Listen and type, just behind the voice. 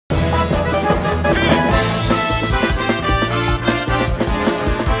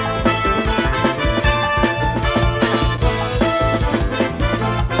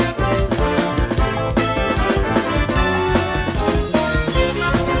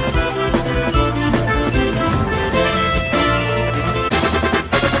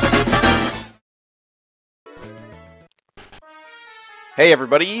Hey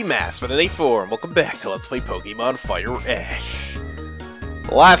everybody, MaskedMetaKnight4 and welcome back to Let's Play Pokemon Fire Ash.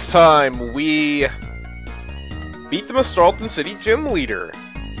 Last time we beat the Mastarlton City Gym Leader.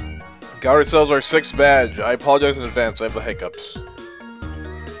 Got ourselves our 6th badge. I apologize in advance, I have the hiccups.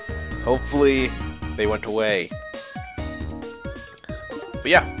 Hopefully they went away. But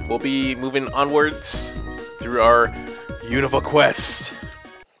yeah, we'll be moving onwards through our Unova quest.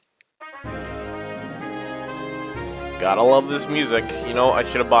 Gotta love this music. You know, I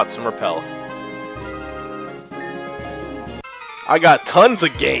should have bought some Repel. I got tons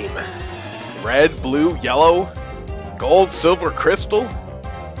of game. Red, blue, yellow, gold, silver, crystal,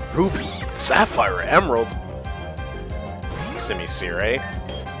 ruby, sapphire, emerald, Simisire,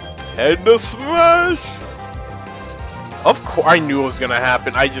 head to smash! Of course, I knew it was gonna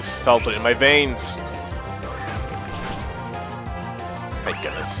happen. I just felt it in my veins. Thank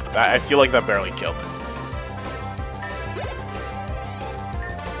goodness. I feel like that barely killed.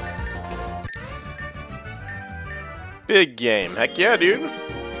 Big game. Heck yeah, dude.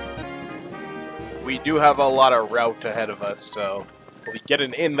 We do have a lot of route ahead of us, so we'll be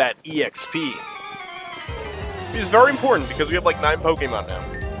getting in that EXP. Which is very important because we have like 9 Pokemon now.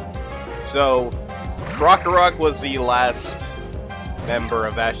 So, Rock was the last member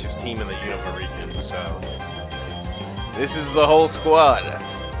of Ash's team in the Unova region, so this is the whole squad.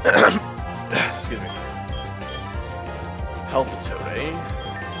 Excuse me. Palpitoad,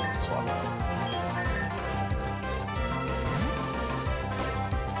 eh? Swap out.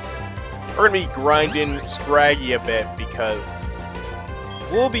 We're gonna be grinding Scraggy a bit because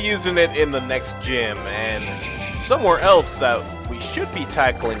we'll be using it in the next gym and somewhere else that we should be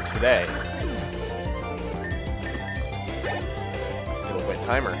tackling today. Little wet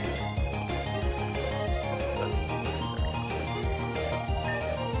timer.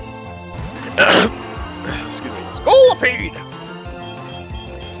 Excuse me. Scolipede!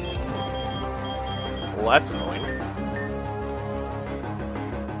 Well, that's annoying.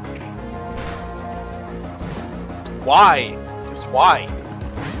 Why? Just why?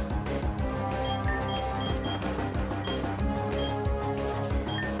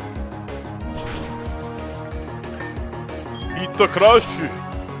 Eat the crush!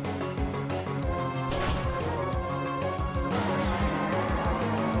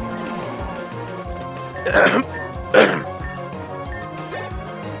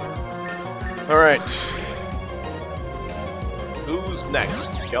 Alright. Who's next?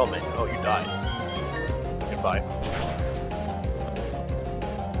 Shellman. Oh, you died. Goodbye.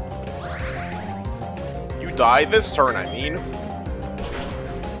 Die this turn, I mean.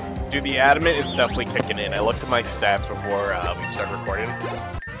 Dude, the adamant is definitely kicking in. I looked at my stats before we started recording.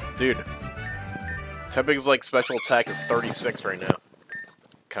 Dude, Tepig's like special attack is 36 right now. It's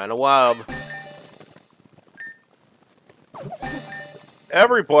kind of wild.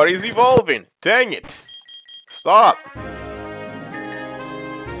 Everybody's evolving. Dang it. Stop.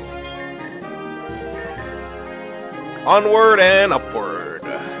 Onward and upward.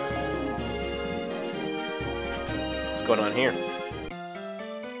 What's going on here?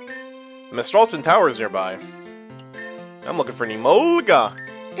 Mastarlton Tower is nearby. I'm looking for an Emolga.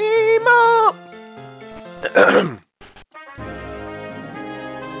 Emo!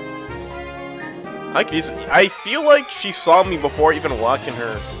 I feel like she saw me before even walking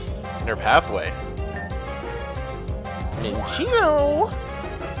in her pathway. Minchino!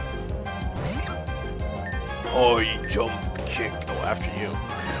 Oh, jump kick. Oh, after you.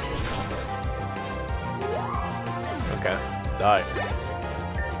 Okay, die.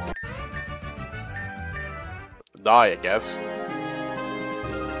 Die, I guess.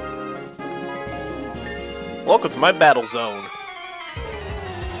 Welcome to my battle zone.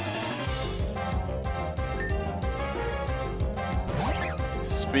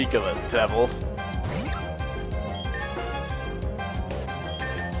 Speak of the devil.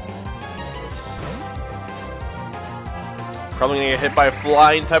 Probably gonna get hit by a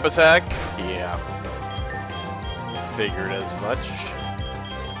flying type attack. Yeah. Figured as much.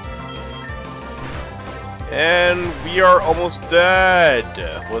 And we are almost dead.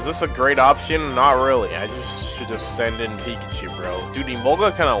 Was this a great option? Not really. I should just send in Pikachu, bro. Dude,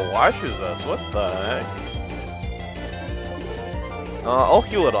 Emolga kind of washes us. What the heck? I'll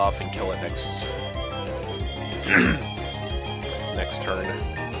heal it off and kill it next next turn.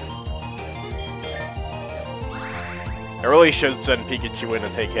 I really should send Pikachu in to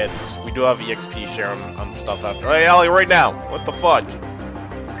take hits. We do have EXP share on stuff after. Hey, Allie, right now! What the fudge?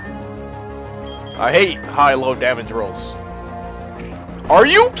 I hate high-low damage rolls. Are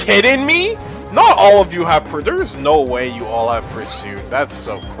you kidding me? Not all of you have there's no way you all have Pursuit. That's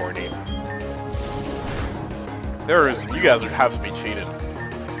so corny. You guys have to be cheated.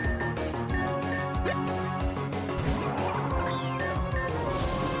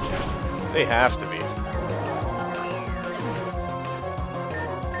 They have to be.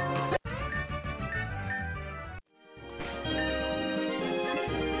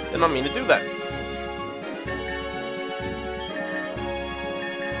 Did not mean to do that.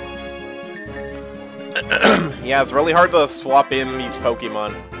 Yeah, it's really hard to swap in these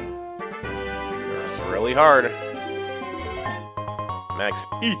Pokemon. It's really hard. Max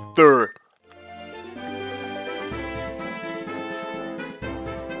Ether.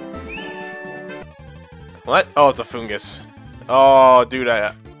 What? Oh, it's a fungus. Oh, dude,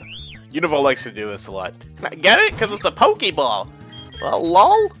 Univo likes to do this a lot. Can I get it? Because it's a Pokeball. Well,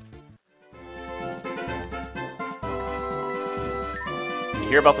 lol. You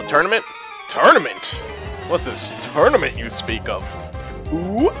hear about the tournament? Tournament? What's this tournament you speak of?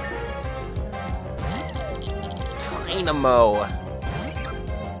 Ooh. Dynamo.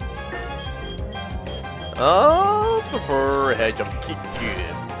 Oh, let's go for a head jump kick.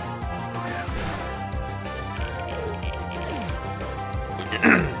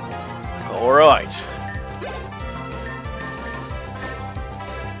 Alright.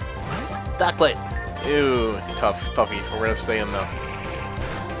 Ducklet. Ew, toughy. We're gonna stay in though.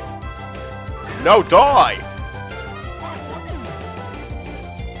 No, die!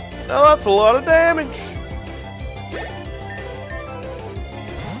 Now that's a lot of damage.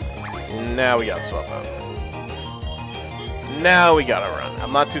 Now we gotta swap out. Now we gotta run.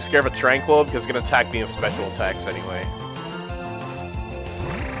 I'm not too scared of a Tranquil because it's gonna attack me with special attacks anyway.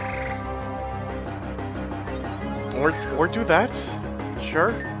 Or do that?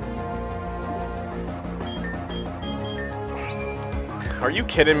 Sure. Are you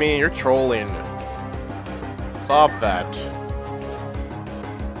kidding me? You're trolling. Stop that.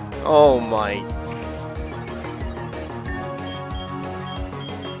 Oh my.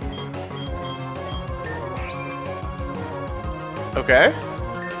 Okay.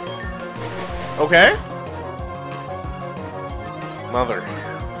 Okay. Mother.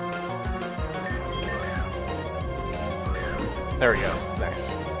 There we go. Nice.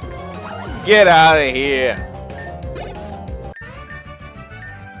 Get out of here.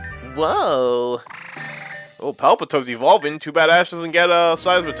 Whoa. Oh, Palpitoad's evolving. Too bad Ash doesn't get a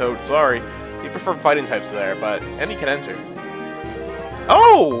Seismitoad. Sorry. You prefer fighting types there, but any can enter.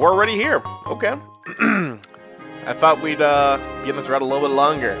 Oh, we're already here. Okay. I thought we'd be in this route a little bit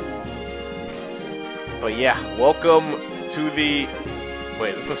longer. But yeah, welcome to the...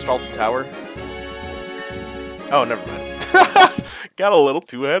 Wait, is this Charlton Tower? Oh, never mind. Got a little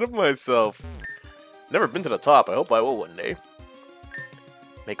too ahead of myself. Never been to the top. I hope I will one day.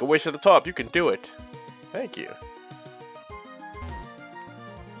 Make a wish at the top. You can do it. Thank you.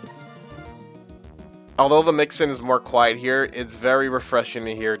 Although the mix-in is more quiet here, it's very refreshing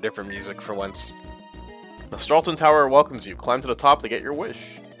to hear different music for once. The Charlton Tower welcomes you. Climb to the top to get your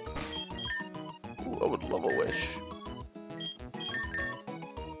wish. Ooh, I would love a wish.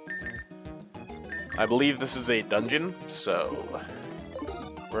 I believe this is a dungeon, so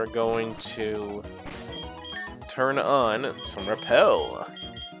we're going to turn on some repel.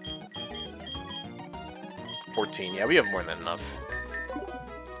 14, yeah, we have more than enough.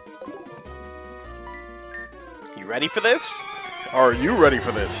 You ready for this? Are you ready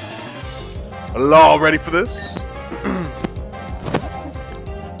for this? Hello, ready for this?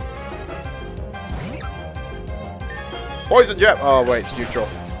 Poison Jab! Oh, wait, it's neutral.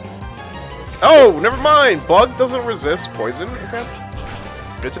 Oh, never mind! Bug doesn't resist poison. Okay.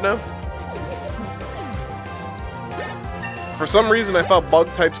 Good to know. For some reason, I thought bug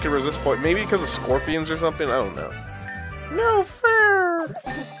types could resist poison. Maybe because of scorpions or something? I don't know. No fair!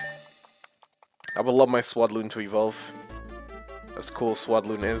 I would love my Swadloon to evolve. As cool as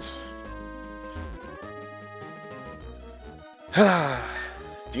Swadloon is.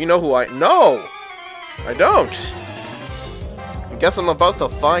 Do you know who I... No! I don't! I guess I'm about to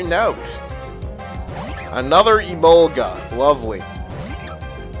find out. Another Emolga. Lovely.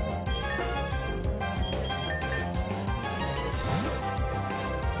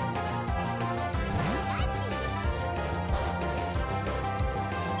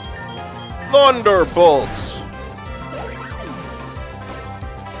 Thunderbolts!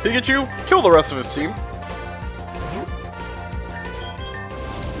 Pikachu, kill the rest of his team.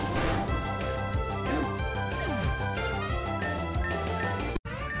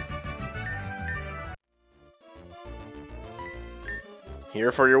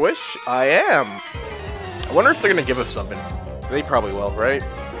 Here for your wish? I am. I wonder if they're gonna give us something. They probably will, right?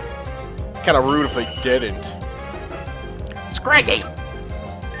 Kinda rude if they didn't. Scraggy!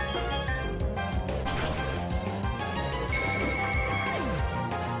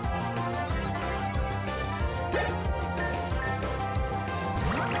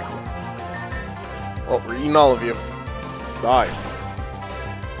 Well, we're eating all of you. Die.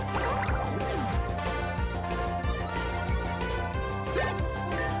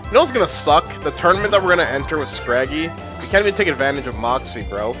 You know what's gonna suck? The tournament that we're gonna enter with Scraggy, we can't even take advantage of Moxie,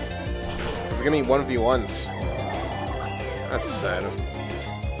 bro. It's gonna be 1v1s. That's sad.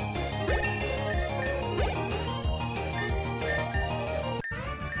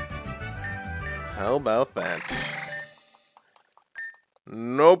 How about that?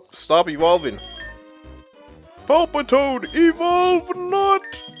 Nope, stop evolving. Palpitoad, evolve not!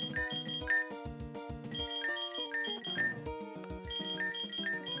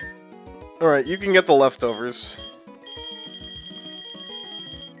 Alright, you can get the leftovers.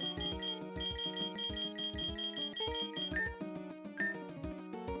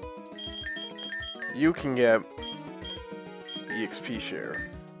 You can get the EXP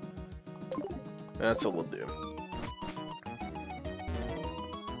share. That's what we'll do.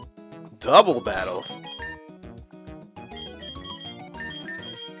 Double battle.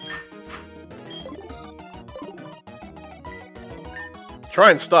 Try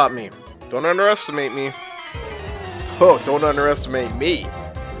and stop me. Don't underestimate me. Oh, don't underestimate me.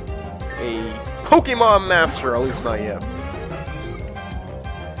 A Pokemon master, at least not yet.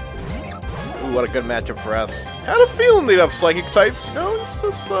 Ooh, what a good matchup for us. Had a feeling they'd have psychic types, you know, it's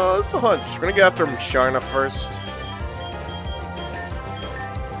just a hunch. We're gonna get after Sharna first.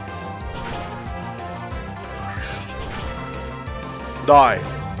 Die.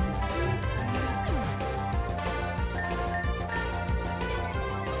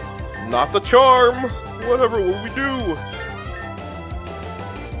 Not the charm! Whatever will we do?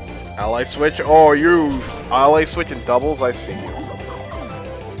 Ally switch? Oh, you ally switch in doubles? I see you.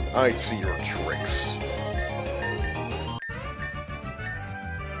 I see your tricks.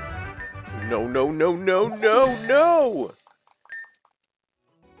 No, no, no, no, no, no!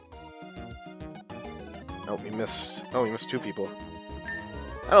 Oh, we missed. Oh, we missed two people.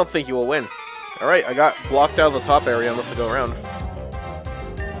 I don't think you will win. Alright, I got blocked out of the top area unless I go around.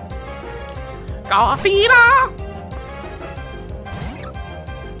 Gothita!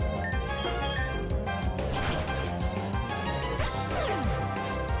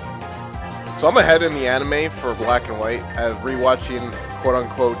 So I'm ahead in the anime for Black and White as rewatching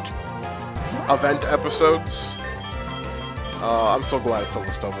quote-unquote event episodes. I'm so glad it's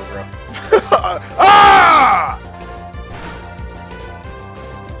almost over, bro. Ah!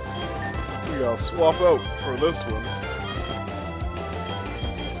 We gotta swap out for this one.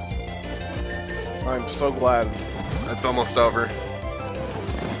 I'm so glad it's almost over.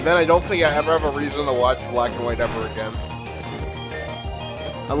 And then I don't think I ever have a reason to watch Black and White ever again.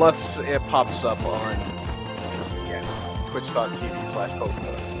 Unless it pops up on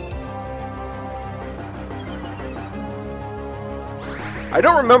twitch.tv/Pokemon. I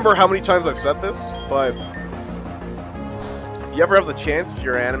don't remember how many times I've said this, but if you ever have the chance, if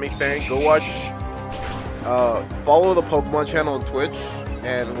you're an anime fan, go watch, follow the Pokemon channel on Twitch,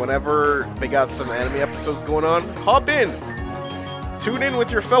 and whenever they got some anime episodes going on, hop in! Tune in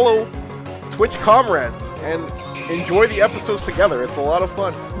with your fellow Twitch comrades, and enjoy the episodes together. It's a lot of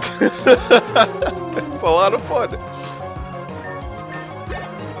fun. It's a lot of fun.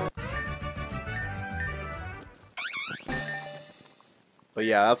 But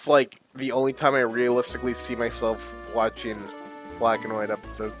yeah, that's like the only time I realistically see myself watching Black and White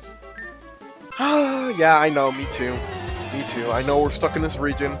episodes. Yeah, I know, me too. Me too. I know we're stuck in this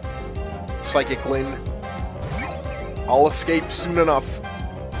region. Psychic Lyn. I'll escape soon enough.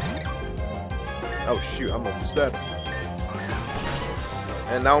 Oh shoot, I'm almost dead.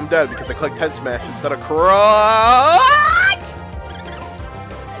 And now I'm dead because I clicked head smash instead of crunch!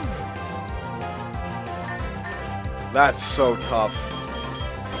 That's so tough.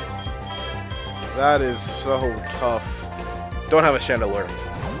 That is so tough. Don't have a Chandelure.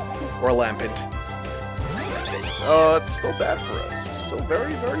 Or a Lampent. It's still bad for us. Still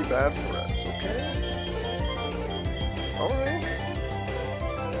very, very bad for us, okay? Alright.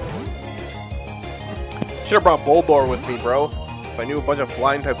 Should've brought Bulbor with me, bro. If I knew a bunch of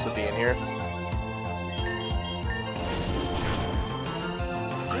flying types would be in here.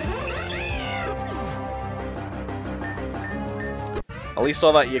 At least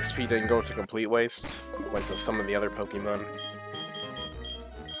all that EXP didn't go to complete waste. Went to some of the other Pokemon.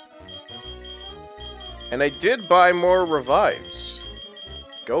 And I did buy more revives.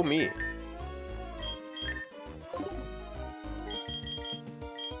 Go me.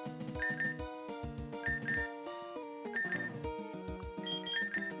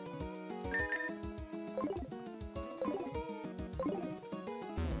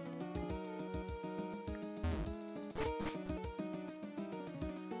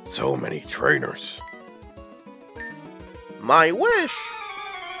 So many trainers. My wish!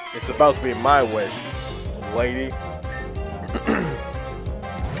 It's about to be my wish, lady.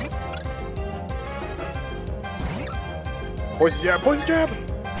 Poison jab! Poison jab!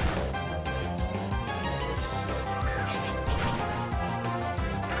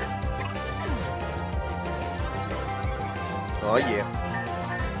 Oh yeah.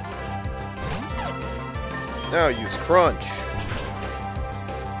 Now use crunch.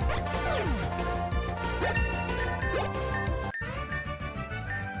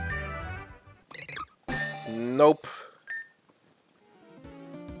 Nope.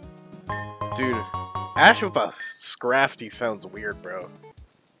 Dude, Ash with a Scrafty sounds weird, bro.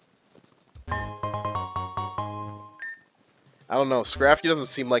 I don't know, Scrafty doesn't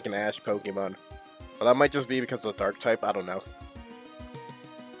seem like an Ash Pokemon. But that might just be because of the Dark type, I don't know.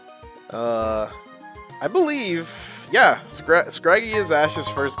 I believe, yeah, Scraggy is Ash's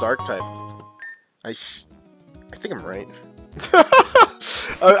first Dark type. I think I'm right.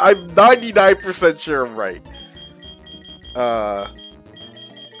 I'm 99% sure I'm right.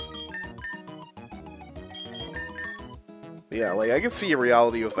 Yeah, like, I can see a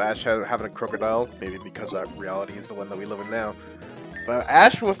reality with Ash having a crocodile, maybe because that reality is the one that we live in now. But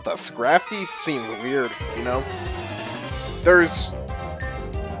Ash with the Scrafty seems weird, you know? There's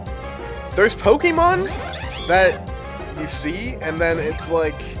Pokemon that you see, and then it's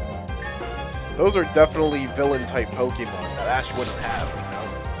like, those are definitely villain-type Pokemon that Ash wouldn't have, you know?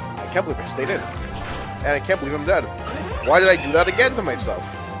 I can't believe I stayed in. And I can't believe I'm dead. Why did I do that again to myself?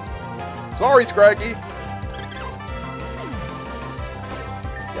 Sorry, Scraggy!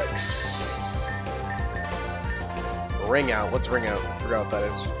 Yikes. Ring out. What's ring out? I forgot what that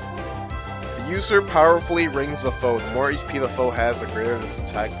is. The user powerfully rings the foe. The more HP the foe has, the greater this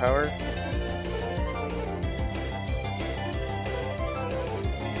attack power.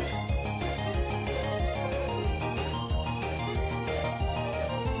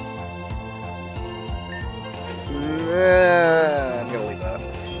 Nah, I'm gonna leave that.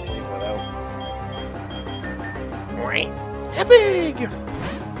 Leave that out. Tepig!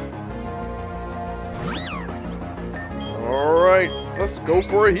 Alright, let's go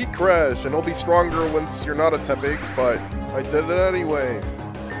for a Heat Crash, and it'll be stronger once you're not a Tepig, but I did it anyway.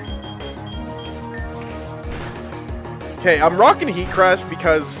 Okay, I'm rocking Heat Crash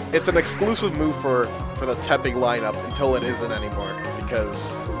because it's an exclusive move for the Tepig lineup until it isn't anymore,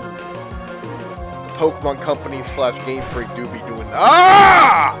 because the Pokemon Company / Game Freak do be doing...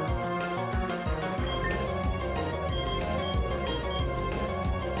 Ah!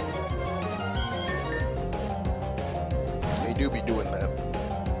 Do be doing that.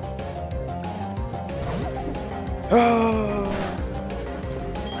 Oh,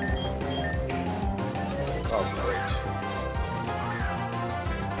 great.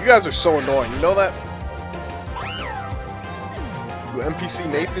 You guys are so annoying, you know that? You NPC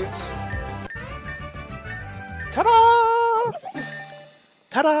Nathans. Ta-da!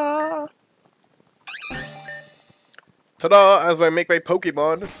 Ta-da! Ta-da! As I make my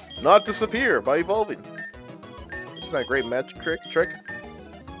Pokemon not disappear by evolving. Isn't that a great magic trick?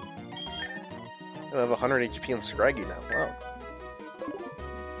 I have 100 HP on Scraggy now. Wow.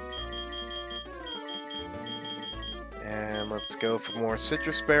 And let's go for more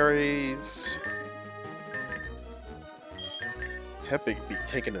citrus berries. Tepig be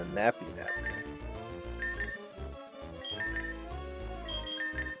taking a nappy nap.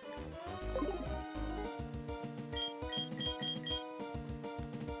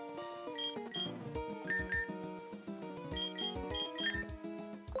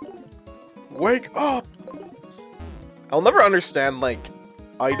 Wake up! I'll never understand, like,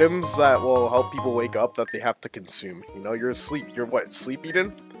 items that will help people wake up that they have to consume. You know, you're asleep. You're what, sleep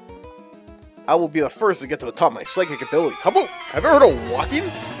eating? I will be the first to get to the top of my psychic ability. How about, have you ever heard of walking?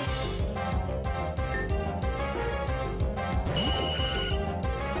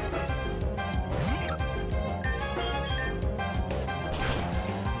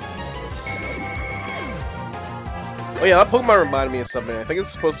 Oh yeah, that Pokemon reminded me of something. I think it's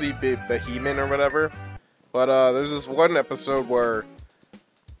supposed to be Behemoth or whatever. But there's this one episode where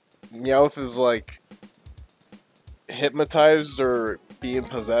Meowth is like hypnotized or being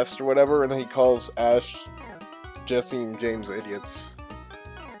possessed or whatever, and then he calls Ash, Jesse, and James idiots.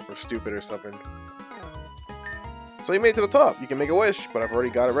 Or stupid or something. So you made it to the top. You can make a wish, but I've already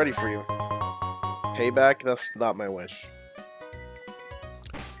got it ready for you. Payback? That's not my wish.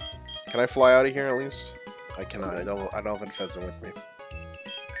 Can I fly out of here at least? I cannot. I don't have a pheasant with me.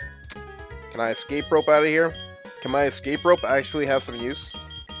 Can I escape rope out of here? Can my escape rope actually have some use?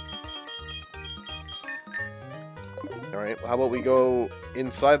 Alright, how about we go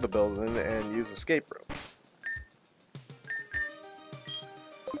inside the building and use escape rope?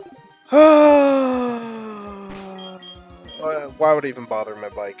 Why would I even bother my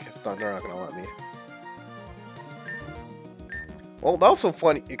bike? They're not gonna let me. Well, that was some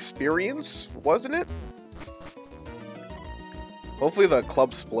fun experience, wasn't it? Hopefully the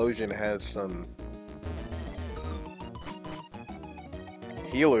Clubsplosion has some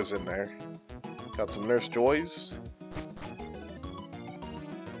healers in there. Got some Nurse Joys.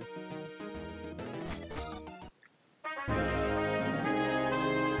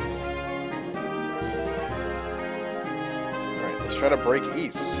 Alright, let's try to break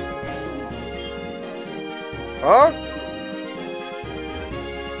east. Huh?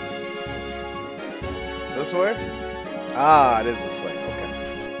 This way? Ah, it is this way.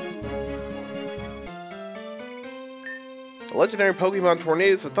 The legendary Pokemon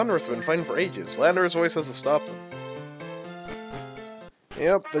Tornadoes and Thunderous have been fighting for ages. Landorus always has to stop them.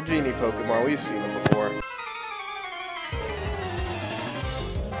 Yep, the genie Pokemon. We've seen them before.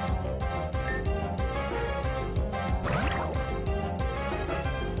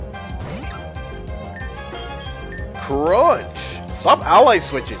 Crunch! Stop ally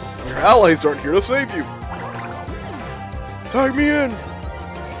switching. Your allies aren't here to save you. Tag me in.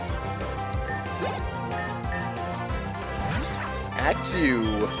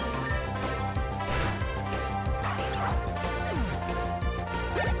 You.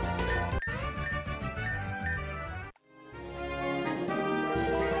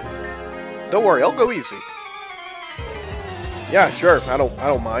 Don't worry, I'll go easy. Yeah, sure. I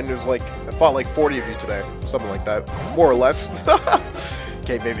don't mind. There's like I fought like 40 of you today, something like that, more or less.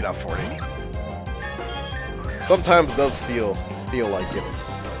 Okay, maybe not 40. Sometimes it does feel like it.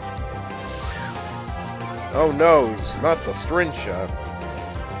 Oh no, it's not the string shot.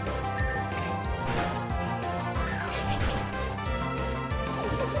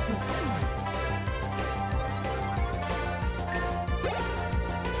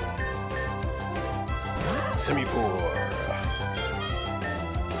 Semi-poor.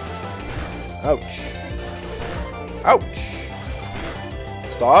 Ouch. Ouch.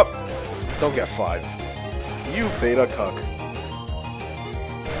 Stop. Don't get 5. You beta cuck.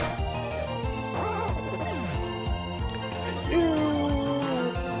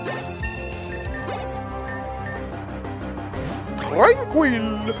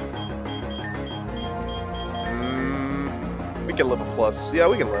 Tranquil. We can live a plus. Yeah,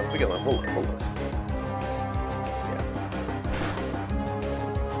 we can live. We can live. We'll live. We'll live.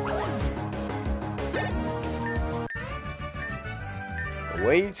 Yeah.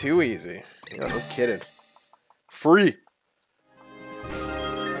 Way too easy. Yeah, no kidding. Free.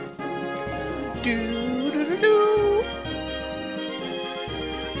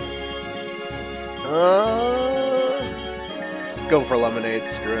 Just go for lemonade.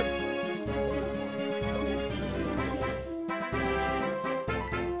 Screw it.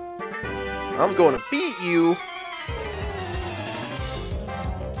 I'm going to beat you.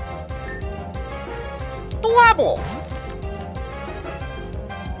 Blabble.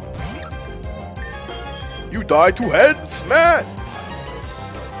 You die to heads, man.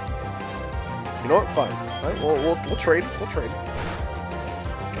 You know what? Fine. Right, we'll trade. We'll trade.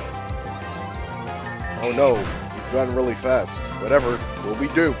 Oh no, he's gone really fast. Whatever will we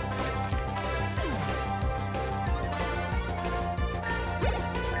do?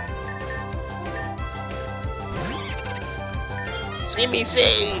 Simi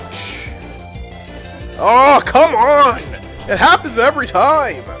Sage! Oh, come on! It happens every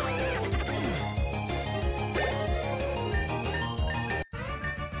time!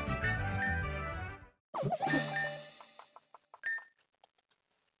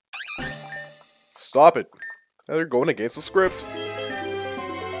 Stop it. They're going against the script.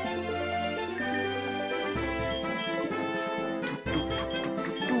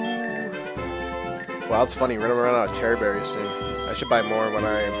 Wow, it's funny. We're gonna run out of cherry berries soon. I should buy more when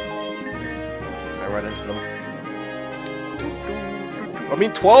I run into them. I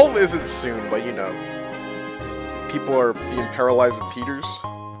mean, 12 isn't soon, but you know. People are being paralyzed with Peters.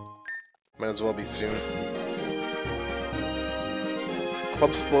 Might as well be soon.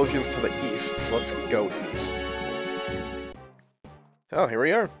 Clubsplosion's to the east, so let's go east. Oh, here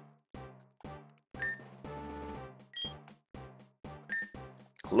we are.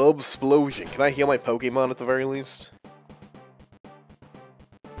 Clubsplosion. Can I heal my Pokemon at the very least?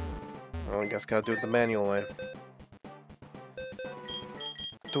 Well, I guess gotta do it the manual way.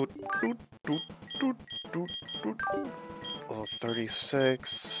 Level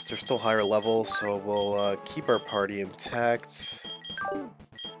 36. They're still higher level, so we'll keep our party intact.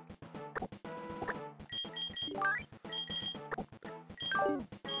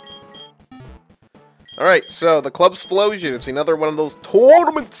 Alright, so the Clubsplosion is another one of those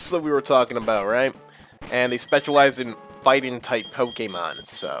tournaments that we were talking about, right? And they specialize in fighting-type Pokemon,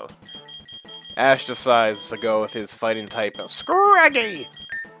 so... Ash decides to go with his fighting-type Scraggy!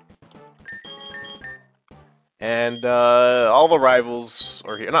 And, all the rivals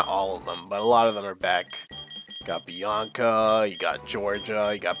are here. Not all of them, but a lot of them are back. You got Bianca, you got Georgia,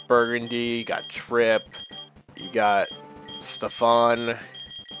 you got Burgundy, you got Trip, you got Stefan...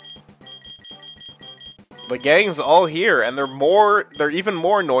 The gang's all here, and they're even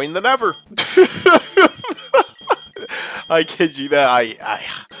more annoying than ever. I kid you that,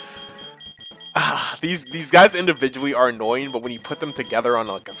 these guys individually are annoying, but when you put them together on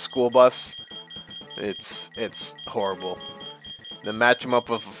like a school bus, it's horrible. Then match them up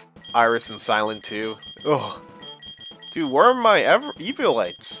with Iris and Silent too. Ugh. Dude, where are my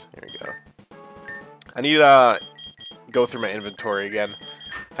Eviolites? There we go. I need to go through my inventory again.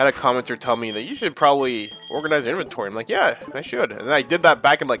 Had a commenter tell me that you should probably organize your inventory. I'm like, yeah, I should. And I did that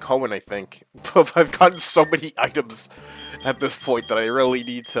back in like Hoenn, I think. But I've gotten so many items at this point that I really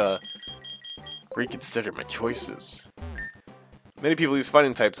need to reconsider my choices. Many people use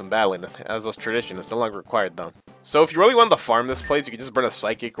fighting types in battling, as was tradition. It's no longer required though. So if you really wanted to farm this place, you could just burn a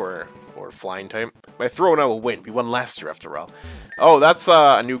psychic or flying type. By throwing, I will win. We won last year after all. Oh, that's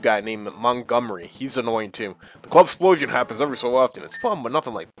a new guy named Montgomery. He's annoying too. The Clubsplosion happens every so often. It's fun, but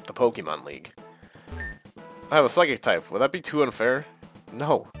nothing like the Pokemon League. I have a psychic type. Would that be too unfair?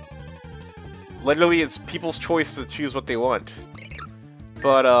 No. Literally, it's people's choice to choose what they want.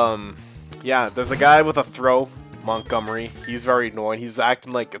 But, yeah, there's a guy with a throw, Montgomery. He's very annoying. He's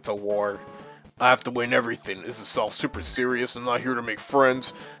acting like it's a war. I have to win everything. This is all super serious. I'm not here to make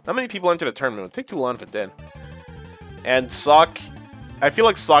friends. Not many people enter the tournament. It would take too long if it did. And Sock, I feel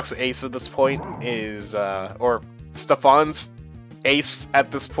like Sock's ace at this point is, or Stefan's ace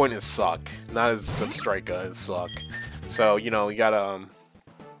at this point is Sock. Not as Substrika as Sock. So, you know, you got,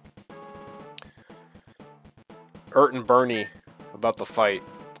 Ert and Bernie about the fight.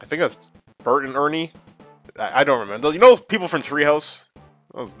 I think that's Bert and Ernie. I don't remember. You know those people from Treehouse?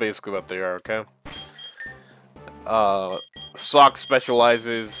 That's basically what they are, okay? Sock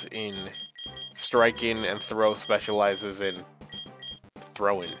specializes in striking, and Throw specializes in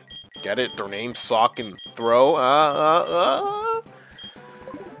throwing. Get it? Their names Sock and Throw.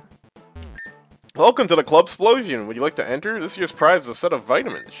 Welcome to the Clubsplosion. Would you like to enter? This year's prize is a set of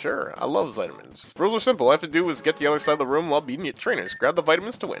vitamins. Sure, I love vitamins. The rules are simple. All I have to do is get to the other side of the room while beating the trainers. Grab the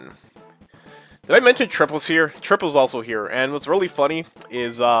vitamins to win. Did I mention Triple's here? Triple's also here, and what's really funny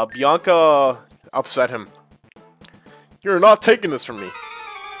is Bianca upset him. You're not taking this from me.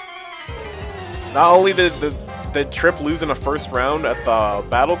 Not only did Trip lose in the first round at the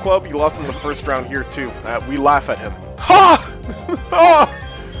Battle Club, he lost in the first round here too. We laugh at him. Ha! Ha!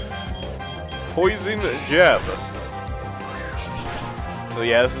 Poison Jab. So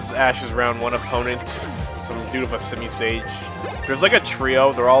yeah, this is Ash's round 1 opponent. Some dude with a Semi-Sage. There's like a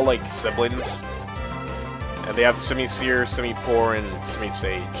trio, they're all like siblings. And they have Semi-Seer, Semi-Poor, and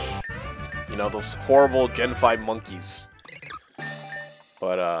Semi-Sage. You know, those horrible Gen 5 monkeys.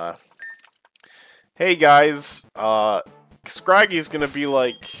 But, hey guys, Scraggy's gonna be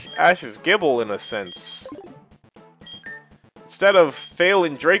like Ash's Gibble in a sense. Instead of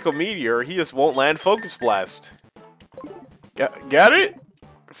failing Draco Meteor, he just won't land Focus Blast. Got it?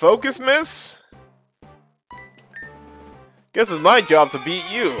 Focus Miss? Guess it's my job to beat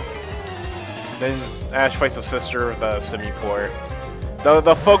you. Then Ash fights his sister, the Semi-Poor.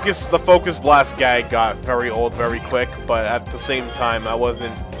 The Focus Blast gag got very old very quick, but at the same time, I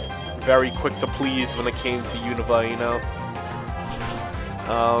wasn't very quick to please when it came to Unova, you know?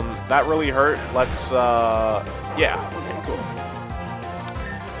 That really hurt. Let's, yeah. Okay, cool.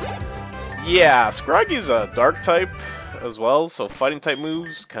 Yeah, Scraggy's a Dark type as well, so fighting type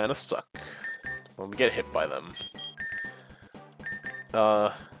moves kinda suck when we get hit by them.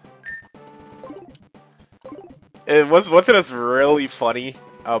 One thing that's really funny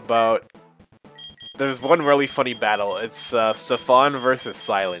about... There's one really funny battle. It's Stefan versus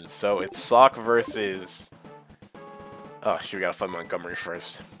Silence. So it's Sock versus... Oh, shoot, we gotta fight Montgomery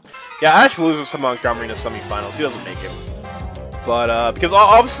first. Yeah, Ash loses to Montgomery in the semifinals. He doesn't make it. But, because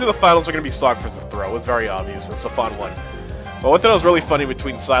obviously the finals are gonna be Sock versus Throw. It's very obvious, and Stefan won. But one thing that was really funny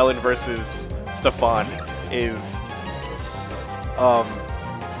between Silent versus Stefan is...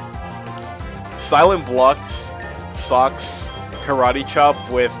 Silent blocked Sock's Karate Chop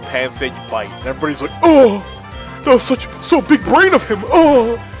with Pansage Bite. And everybody's like, oh! That was so big brain of him!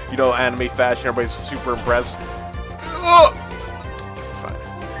 Oh! You know, anime fashion, everybody's super impressed. Oh!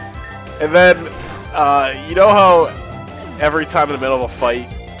 Fine. And then, you know how every time in the middle of a fight,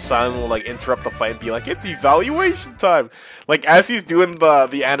 Simon will like interrupt the fight and be like, "It's evaluation time!" Like as he's doing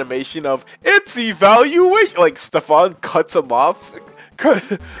the animation of "It's evaluation," like Stefan cuts him off.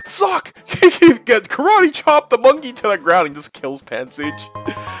 Suck! Get karate chop the monkey to the ground and just kills Pansage.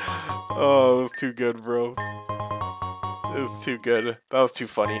 Oh, it was too good, bro. It was too good. That was too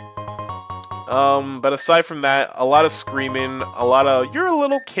funny. But aside from that, a lot of screaming, a lot of "you're a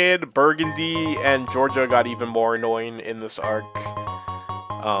little kid." Burgundy and Georgia got even more annoying in this arc.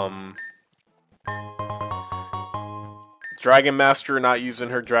 Dragon Master not using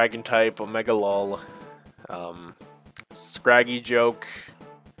her dragon type, Omega lol. Scraggy joke.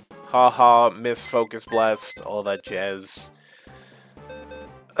 Haha, miss focus blast, all that jazz.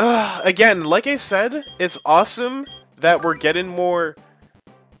 Again, like I said, it's awesome that we're getting more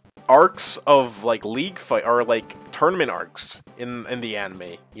arcs of like league fight or like tournament arcs in the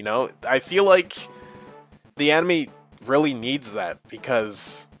anime, you know? I feel like the anime really needs that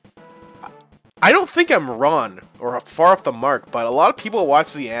because I don't think I'm wrong or far off the mark, but a lot of people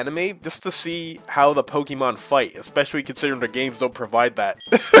watch the anime just to see how the Pokemon fight, especially considering the games don't provide that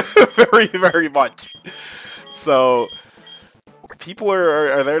very, very much. So people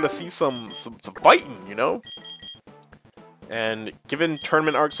are there to see some fighting, you know? And given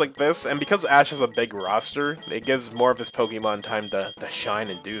tournament arcs like this, and because Ash has a big roster, it gives more of his Pokemon time to shine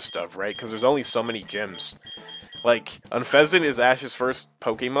and do stuff, right? Because there's only so many gyms. Like, Unfezant is Ash's first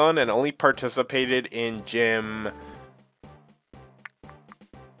Pokemon and only participated in gym...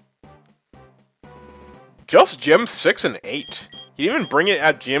 just gym 6 and 8. He didn't even bring it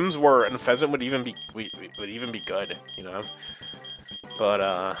at gyms where Unfezant would even be good, you know? But,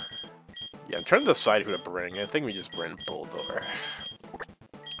 yeah, I'm trying to decide who to bring. I think we just bring Bulldor.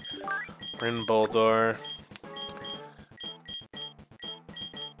 Bring Bulldor.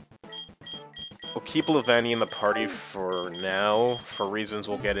 We'll keep Levani in the party for now, for reasons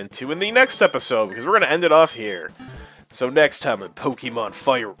we'll get into in the next episode, because we're going to end it off here. So next time in Pokemon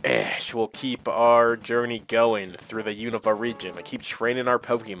Fire Ash, we'll keep our journey going through the Unova region and keep training our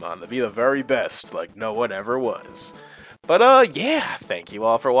Pokemon to be the very best, like no one ever was. But, yeah, thank you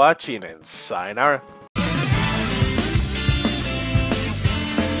all for watching, and sayonara.